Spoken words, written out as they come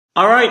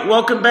All right,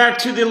 welcome back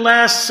to the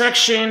last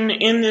section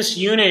in this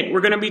unit.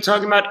 We're going to be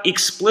talking about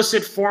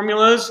explicit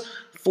formulas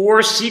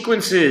for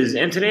sequences.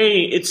 And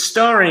today it's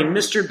starring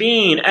Mr.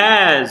 Bean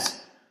as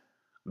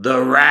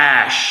the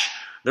Rash,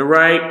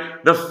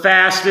 the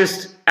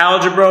fastest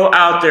algebro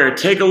out there.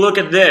 Take a look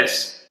at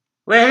this.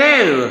 Well,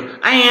 hello,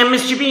 I am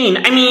Mr. Bean.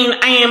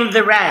 I am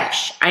the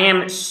Rash. I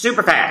am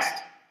super fast.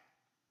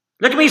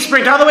 Look at me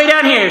sprint all the way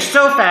down here,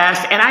 so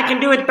fast, and I can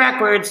do it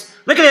backwards.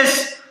 Look at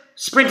this,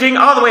 sprinting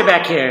all the way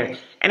back here.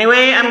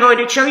 Anyway, I'm going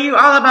to show you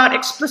all about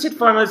explicit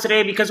formulas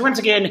today because, once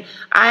again,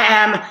 I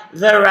am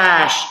the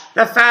Rash,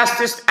 the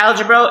fastest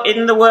algebro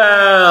in the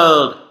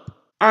world.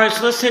 Alright,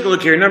 so let's take a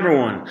look here. Number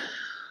one.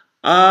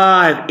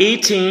 I have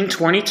 18,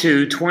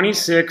 22,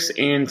 26,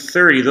 and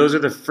 30. Those are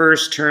the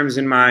first terms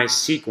in my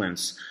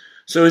sequence.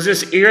 So is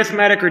this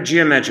arithmetic or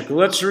geometric?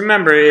 Let's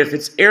remember, if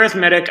it's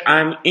arithmetic,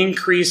 I'm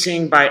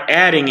increasing by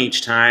adding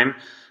each time.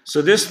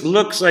 So this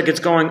looks like it's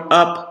going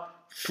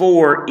up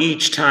 4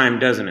 each time,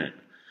 doesn't it?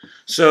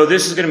 So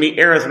this is going to be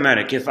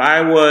arithmetic. If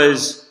I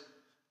was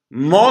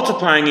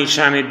multiplying each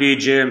time, it'd be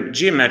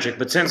geometric.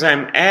 But since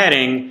I'm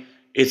adding,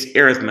 it's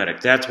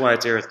arithmetic. That's why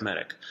it's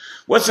arithmetic.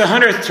 What's the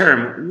 100th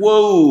term?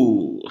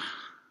 Whoa!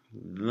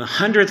 The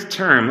 100th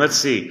term. Let's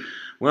see.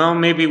 Well,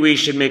 maybe we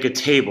should make a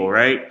table,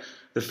 right?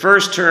 The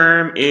first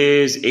term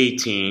is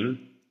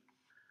 18.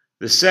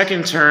 The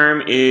second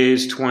term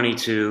is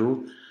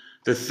 22.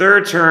 The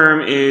third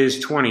term is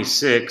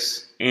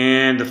 26.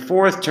 And the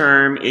fourth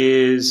term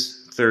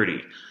is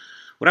 30.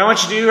 What I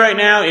want you to do right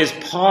now is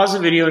pause the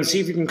video and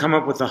see if you can come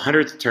up with the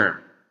 100th term.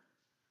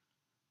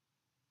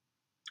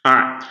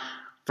 Alright,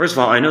 first of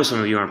all, I know some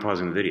of you aren't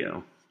pausing the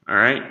video.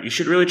 Alright, you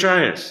should really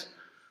try this.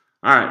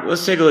 Alright,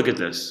 let's take a look at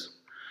this.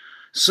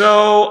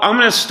 So, I'm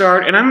going to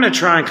start, and I'm going to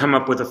try and come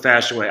up with a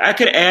faster way. I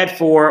could add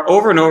 4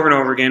 over and over and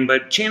over again,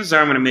 but chances are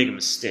I'm going to make a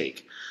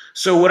mistake.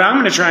 So what I'm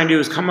going to try and do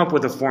is come up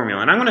with a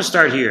formula, and I'm going to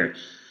start here.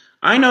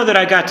 I know that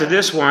I got to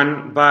this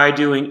one by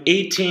doing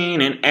 18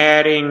 and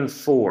adding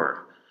 4.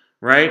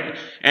 Right?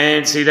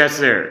 And see, that's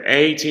there.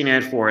 18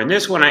 add 4. And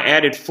this one I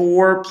added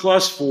 4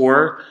 plus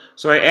 4.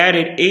 So I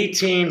added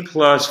 18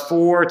 plus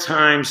 4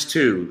 times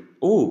 2.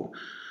 Ooh.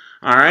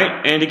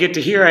 Alright. And to get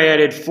to here, I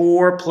added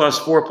 4 plus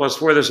 4 plus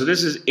 4. So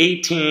this is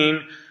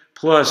 18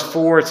 plus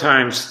 4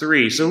 times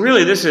 3. So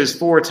really, this is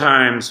 4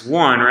 times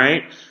 1,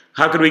 right?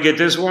 How could we get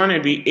this one?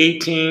 It'd be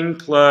 18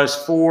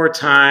 plus 4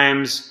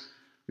 times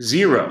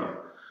 0.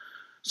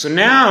 So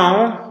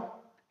now,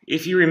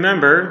 if you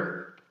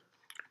remember,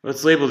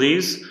 let's label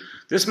these.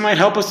 This might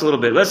help us a little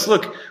bit. Let's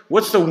look.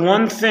 What's the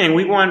one thing?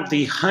 We want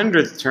the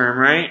 100th term,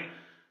 right?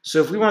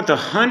 So if we want the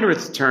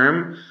 100th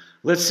term,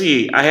 let's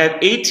see. I have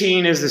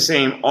 18 is the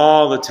same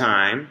all the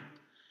time.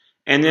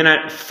 And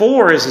then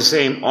 4 is the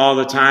same all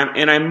the time.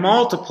 And I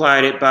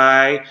multiplied it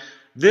by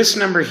this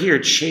number here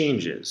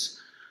changes.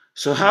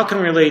 So how can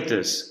we relate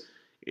this?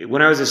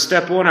 When I was at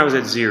step 1, I was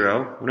at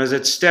 0. When I was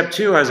at step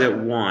 2, I was at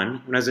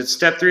 1. When I was at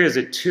step 3, I was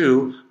at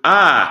 2.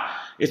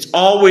 It's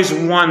always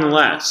 1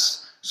 less.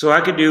 So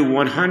I could do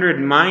 100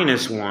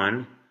 minus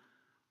 1,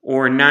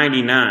 or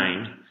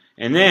 99,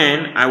 and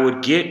then I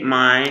would get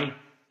my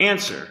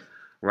answer,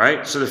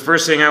 right? So the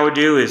first thing I would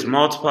do is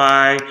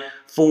multiply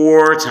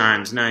 4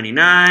 times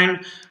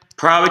 99.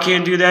 Probably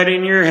can't do that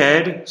in your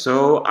head,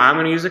 so I'm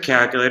going to use a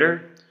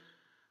calculator.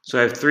 So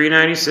I have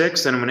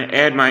 396, and I'm going to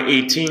add my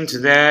 18 to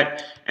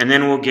that, and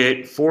then we'll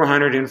get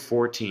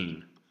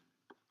 414.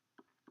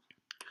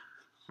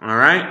 All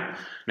right?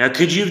 Now,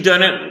 could you have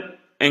done it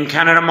and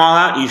counted them all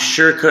out? You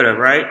sure could have,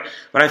 right?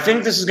 But I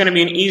think this is going to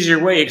be an easier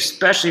way,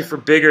 especially for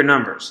bigger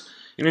numbers.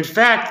 And in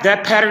fact,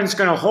 that pattern is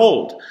going to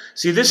hold.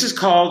 See, this is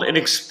called an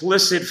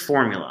explicit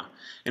formula.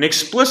 An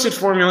explicit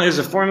formula is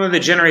a formula that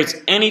generates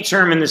any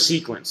term in the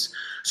sequence.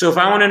 So if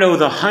I want to know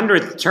the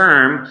 100th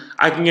term,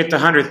 I can get the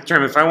 100th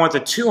term. If I want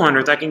the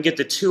 200th, I can get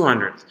the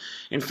 200th.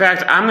 In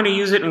fact, I'm going to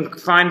use it and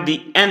find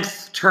the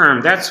nth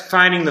term. That's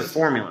finding the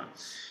formula.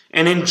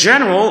 And in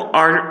general,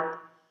 our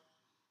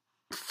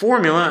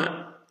formula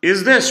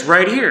is this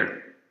right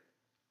here.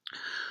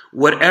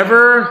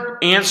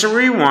 Whatever answer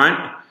we want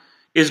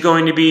is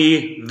going to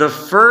be the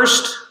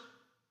first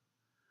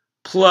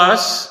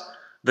plus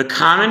the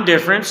common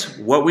difference,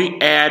 what we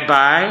add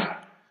by,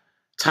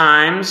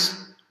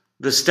 times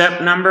the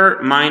step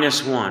number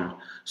minus 1.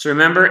 So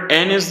remember,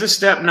 n is the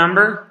step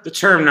number, the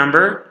term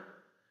number,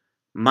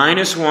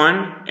 minus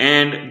 1,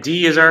 and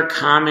d is our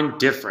common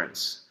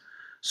difference.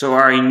 So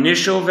our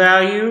initial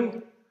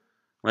value,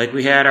 like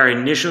we had, our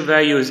initial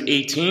value is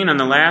 18 on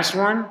the last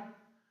one.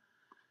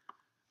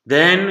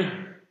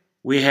 Then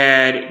we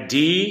had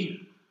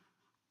d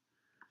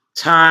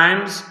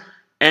times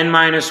n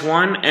minus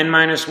 1. n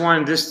minus 1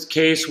 in this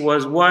case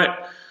was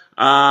what?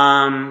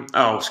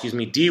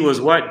 D was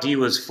what? D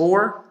was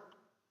 4.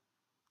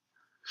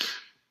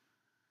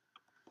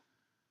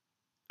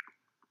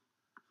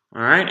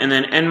 All right, and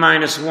then n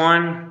minus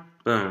 1,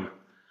 boom.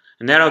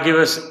 And that'll give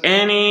us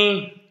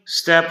any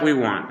step we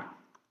want.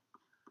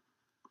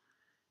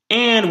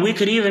 And we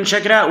could even,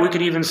 check it out, we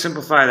could even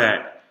simplify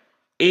that.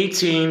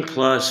 18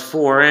 plus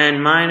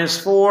 4n minus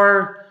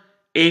 4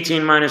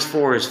 18 minus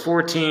 4 is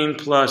 14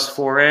 plus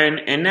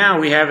 4n. And now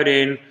we have it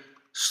in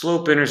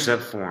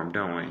slope-intercept form,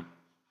 don't we?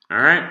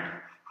 All right?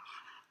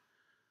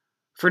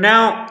 For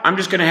now, I'm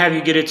just going to have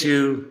you get it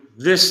to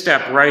this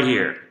step right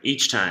here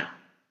each time.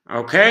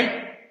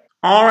 Okay?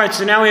 All right,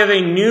 so now we have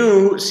a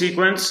new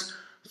sequence,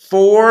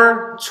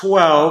 4,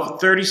 12,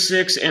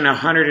 36, and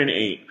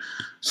 108.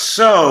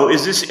 So,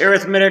 is this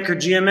arithmetic or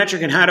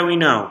geometric, and how do we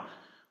know?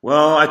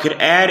 Well, I could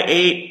add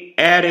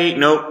 8,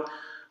 nope.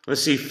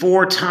 Let's see,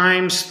 4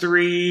 times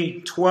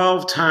 3,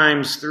 12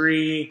 times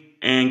 3,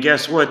 and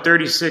guess what?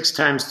 36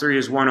 times 3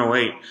 is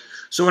 108.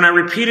 So when I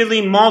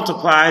repeatedly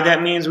multiply,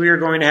 that means we are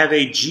going to have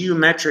a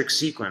geometric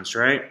sequence,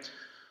 right?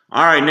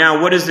 All right,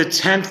 now what is the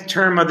 10th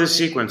term of this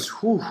sequence?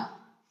 Whew.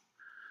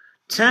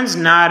 10's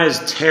not as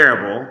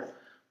terrible,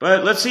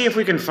 but let's see if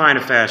we can find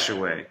a faster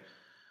way.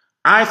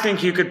 I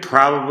think you could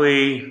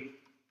probably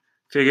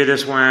figure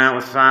this one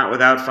out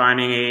without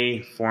finding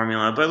a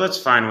formula, but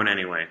let's find one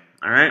anyway,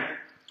 all right?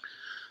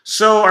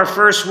 So our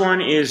first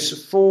one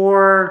is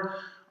 4.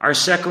 Our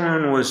second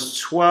one was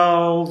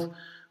 12,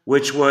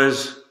 which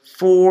was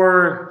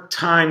 4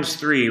 times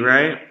 3,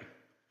 right?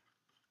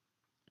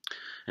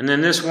 And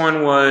then this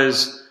one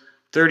was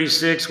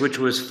 36, which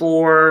was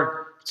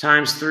 4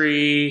 times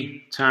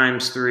 3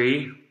 times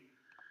 3.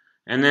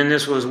 And then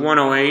this was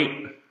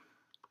 108,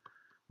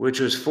 which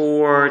was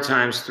 4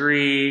 times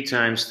 3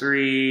 times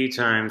 3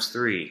 times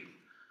 3.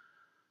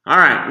 All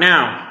right,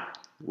 now,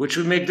 which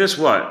would make this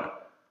what?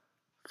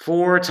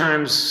 4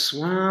 times,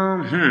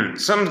 well,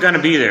 something's got to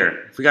be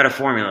there if we got a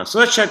formula. So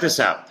let's check this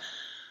out.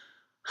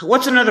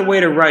 What's another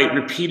way to write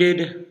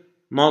repeated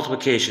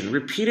multiplication?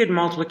 Repeated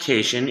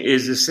multiplication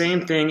is the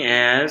same thing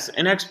as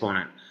an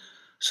exponent.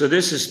 So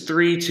this is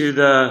 3 to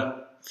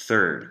the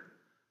third.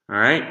 All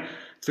right?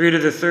 3 to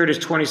the third is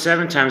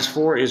 27 times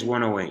 4 is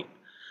 108.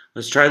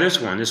 Let's try this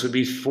one. This would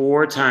be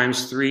 4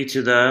 times 3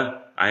 to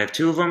the, I have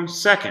 2 of them,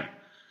 second.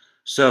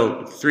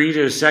 So 3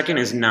 to the second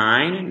is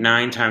 9.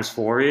 9 times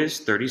 4 is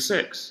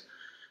 36.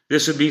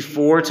 This would be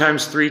 4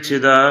 times 3 to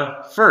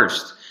the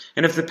first.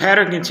 And if the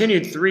pattern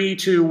continued 3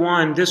 to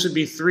 1, this would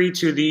be 3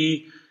 to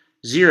the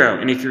 0.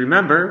 And if you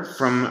remember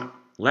from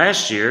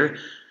last year,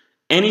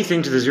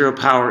 anything to the 0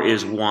 power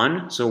is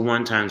 1. So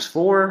 1 times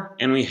 4,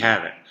 and we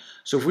have it.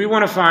 So if we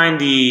want to find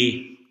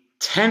the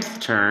 10th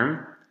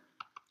term,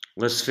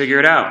 let's figure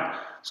it out.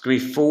 It's going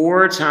to be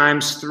 4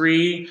 times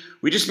 3.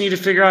 We just need to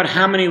figure out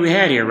how many we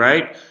had here,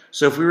 right?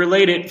 So if we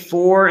relate it,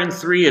 4 and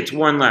 3, it's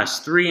 1 less.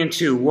 3 and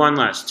 2, 1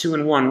 less. 2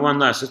 and 1, 1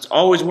 less. It's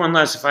always 1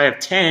 less. If I have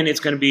 10, it's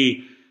going to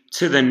be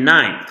to the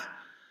 9th.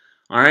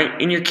 All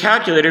right? In your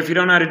calculator, if you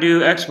don't know how to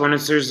do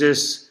exponents, there's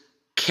this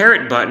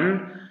caret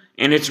button,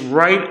 and it's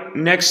right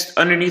next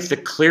underneath the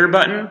clear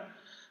button.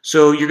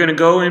 So you're going to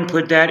go and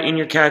put that in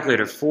your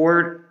calculator,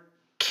 4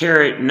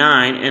 caret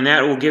 9, and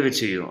that will give it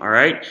to you, all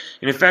right?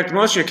 And in fact,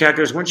 most of your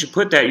calculators, once you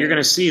put that, you're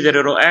going to see that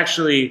it'll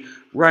actually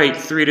write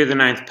 3 to the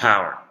 9th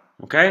power,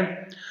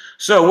 okay?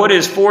 So what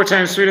is 4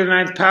 times 3 to the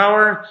 9th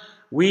power?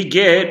 We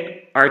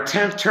get our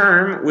 10th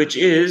term, which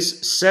is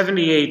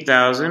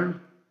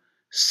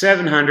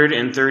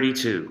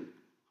 78,732,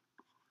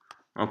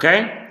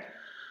 okay?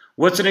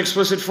 What's an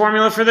explicit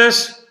formula for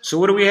this? So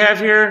what do we have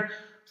here?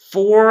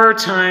 4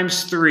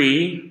 times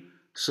 3,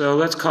 so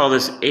let's call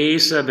this a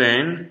sub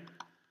n.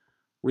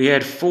 We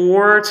had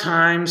 4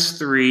 times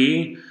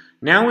 3.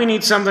 Now we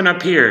need something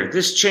up here.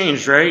 This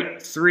changed,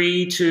 right?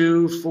 3,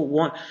 2, 4,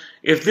 1.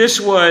 If this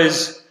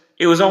was,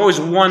 it was always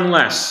 1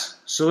 less.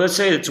 So let's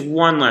say it's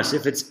 1 less.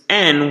 If it's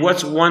n,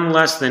 what's 1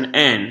 less than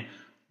n?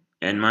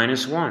 N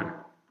minus 1.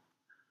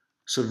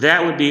 So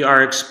that would be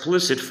our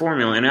explicit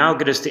formula, and that'll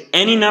get us to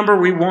any number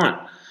we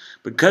want.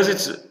 Because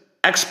it's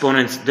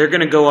exponents, they're going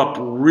to go up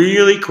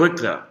really quick,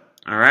 though.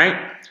 All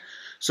right?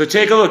 So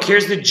take a look.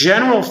 Here's the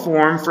general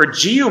form for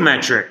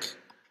geometric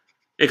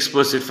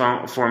explicit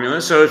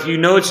formula. So if you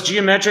know it's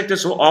geometric,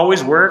 this will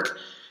always work.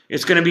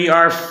 It's going to be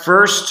our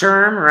first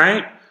term,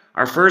 right?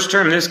 Our first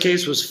term in this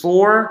case was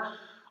 4.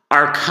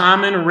 Our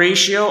common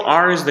ratio,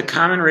 r is the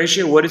common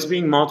ratio, what it's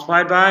being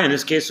multiplied by. In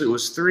this case, it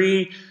was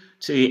 3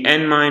 to the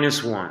n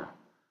minus 1.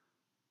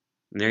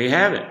 And there you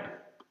have it.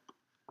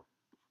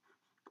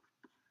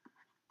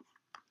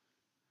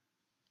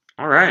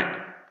 All right.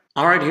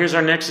 All right, here's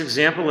our next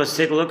example. Let's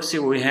take a look and see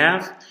what we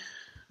have.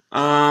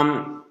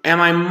 Am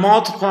I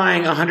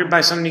multiplying 100 by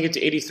something to get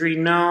to 83?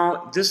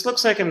 No, this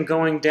looks like I'm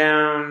going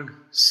down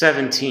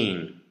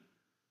 17,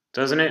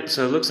 doesn't it?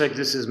 So it looks like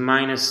this is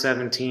minus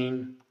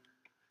 17,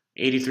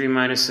 83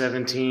 minus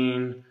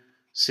 17,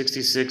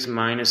 66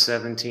 minus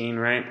 17,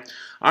 right?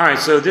 All right,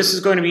 so this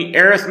is going to be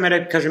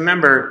arithmetic because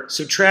remember,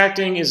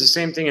 subtracting is the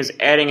same thing as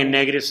adding a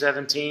negative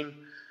 17.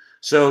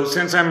 So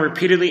since I'm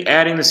repeatedly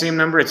adding the same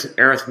number, it's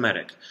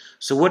arithmetic.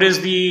 So what is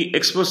the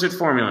explicit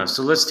formula?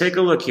 So let's take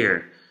a look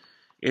here.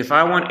 If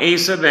I want a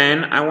sub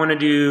n, I want to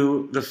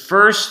do the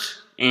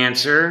first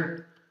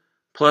answer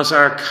plus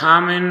our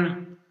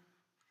common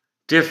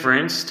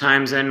difference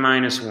times n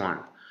minus 1.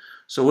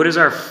 So what is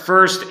our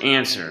first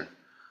answer?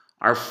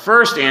 Our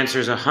first answer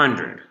is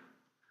 100.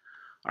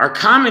 Our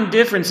common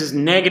difference is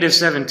negative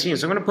 17,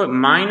 so I'm going to put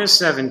minus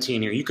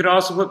 17 here. You could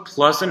also put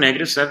plus a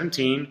negative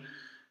 17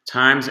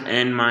 times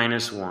n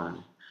minus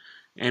 1.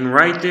 And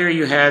right there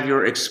you have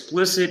your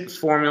explicit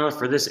formula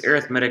for this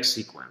arithmetic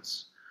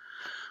sequence.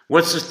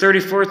 What's the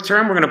 34th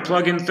term? We're going to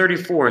plug in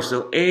 34.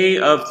 So a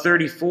of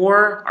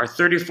 34, our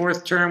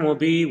 34th term will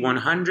be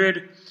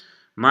 100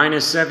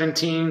 minus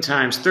 17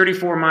 times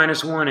 34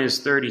 minus 1 is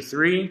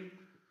 33.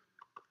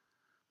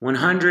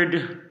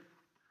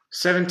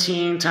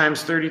 117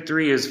 times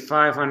 33 is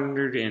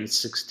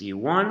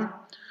 561.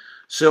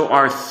 So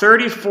our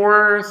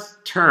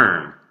 34th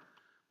term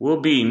will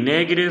be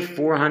negative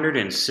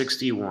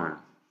 461.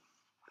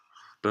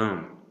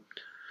 Boom.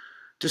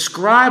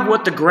 Describe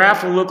what the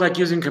graph will look like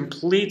using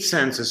complete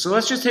senses. So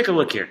let's just take a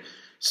look here.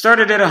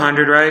 Started at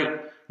 100, right?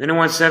 Then it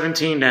went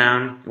 17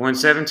 down, it went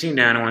 17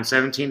 down, it went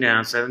 17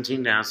 down,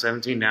 17 down,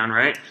 17 down,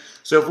 right?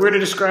 So if we were to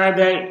describe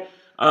that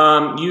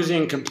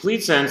using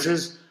complete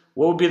senses,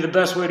 what would be the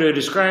best way to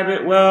describe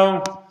it?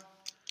 Well,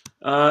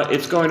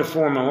 it's going to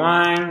form a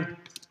line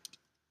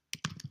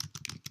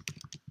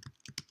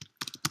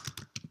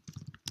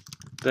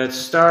that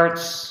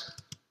starts,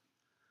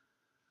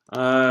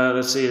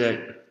 let's see,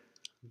 that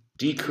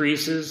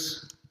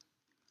decreases,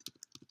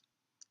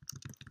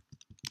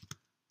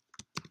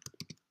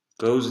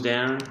 goes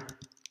down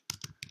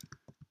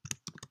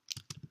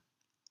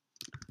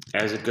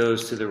as it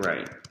goes to the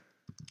right.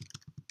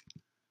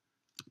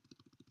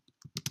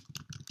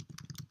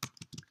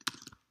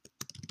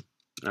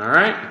 All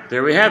right,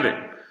 there we have it.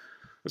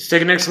 Let's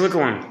take a next look at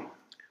one.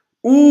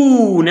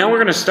 Ooh, now we're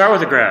going to start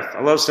with a graph.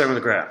 I love starting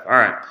with a graph. All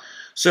right.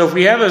 So if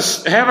we have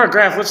our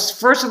graph, let's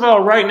first of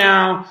all right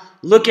now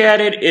look at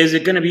it. Is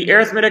it going to be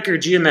arithmetic or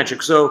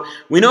geometric? So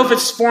we know if it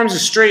forms a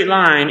straight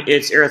line,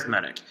 it's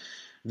arithmetic.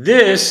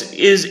 This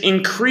is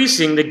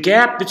increasing. The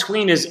gap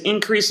between is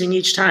increasing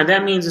each time.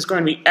 That means it's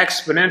going to be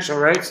exponential,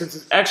 right? Since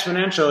it's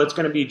exponential, it's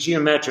going to be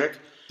geometric.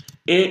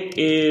 It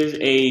is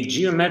a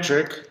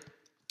geometric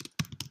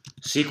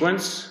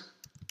sequence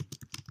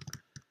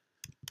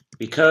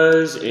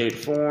because it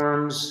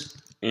forms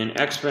an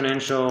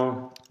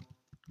exponential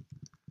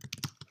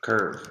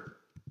curve.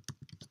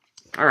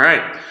 All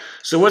right,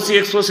 so what's the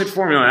explicit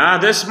formula?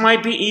 This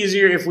might be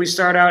easier if we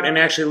start out and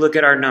actually look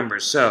at our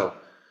numbers. So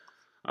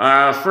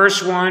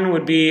first one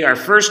would be our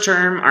first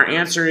term. Our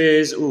answer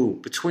is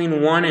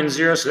between 1 and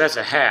 0, so that's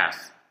a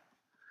half.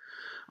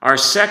 Our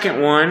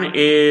second one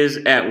is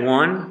at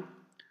 1.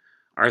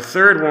 Our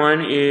third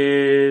one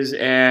is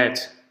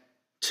at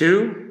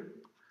 2.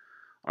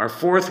 Our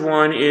fourth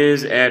one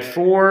is at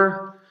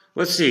 4.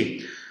 Let's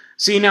see.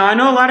 See, now I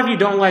know a lot of you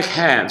don't like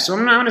halves, so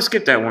I'm going to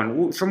skip that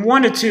one. From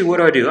 1 to 2,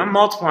 what do? I'm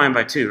multiplying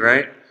by 2,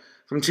 right?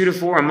 From 2 to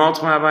 4, I'm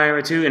multiplying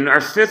by 2. And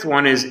our fifth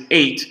one is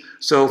 8,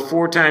 so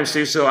 4 times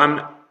 2. So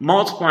I'm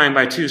multiplying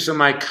by 2. So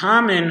my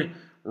common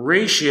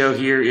ratio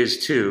here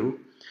is 2.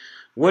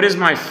 What is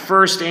my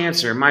first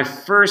answer? My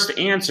first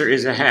answer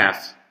is a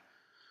half.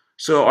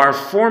 So our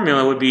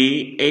formula would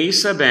be a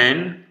sub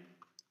n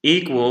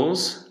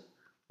equals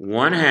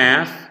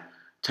 1/2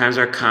 times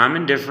our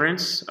common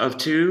difference of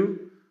 2,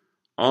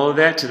 all of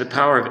that to the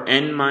power of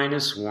n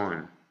minus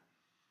 1.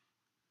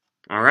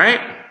 All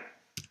right?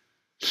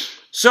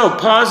 So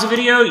pause the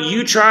video,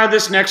 you try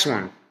this next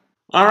one.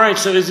 All right,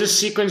 so is this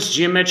sequence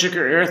geometric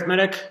or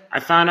arithmetic? I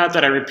found out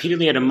that I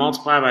repeatedly had to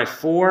multiply by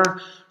 4,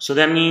 so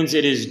that means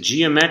it is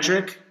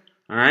geometric.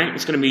 All right,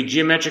 it's going to be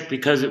geometric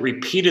because it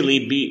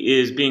repeatedly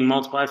is being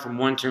multiplied from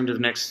one term to the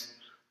next.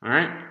 All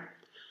right?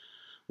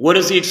 What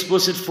is the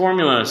explicit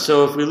formula?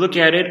 So if we look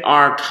at it,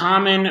 our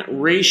common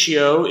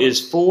ratio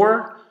is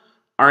 4.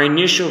 Our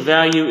initial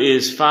value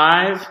is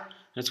 5.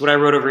 That's what I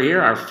wrote over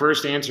here. Our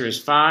first answer is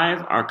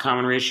 5. Our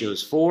common ratio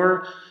is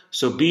 4.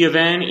 So B of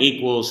n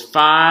equals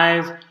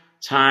 5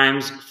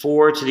 times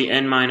 4 to the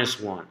n minus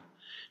 1. And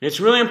it's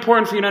really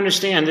important for you to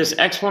understand this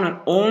exponent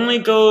only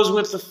goes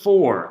with the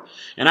 4.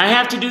 And I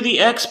have to do the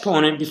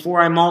exponent before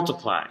I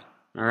multiply.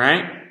 All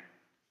right?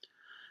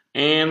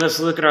 And let's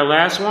look at our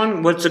last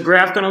one. What's the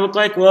graph going to look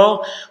like?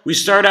 Well, we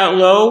start out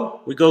low,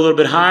 we go a little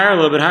bit higher, a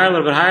little bit higher, a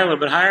little bit higher, a little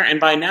bit higher,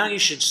 and by now you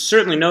should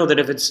certainly know that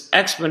if it's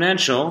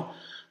exponential,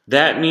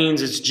 that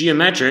means it's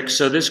geometric,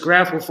 so this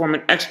graph will form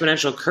an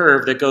exponential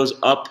curve that goes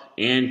up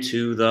and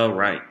to the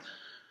right.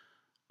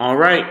 All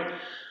right,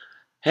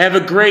 have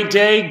a great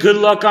day, good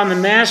luck on the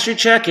mastery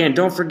check, and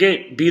don't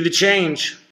forget, be the change.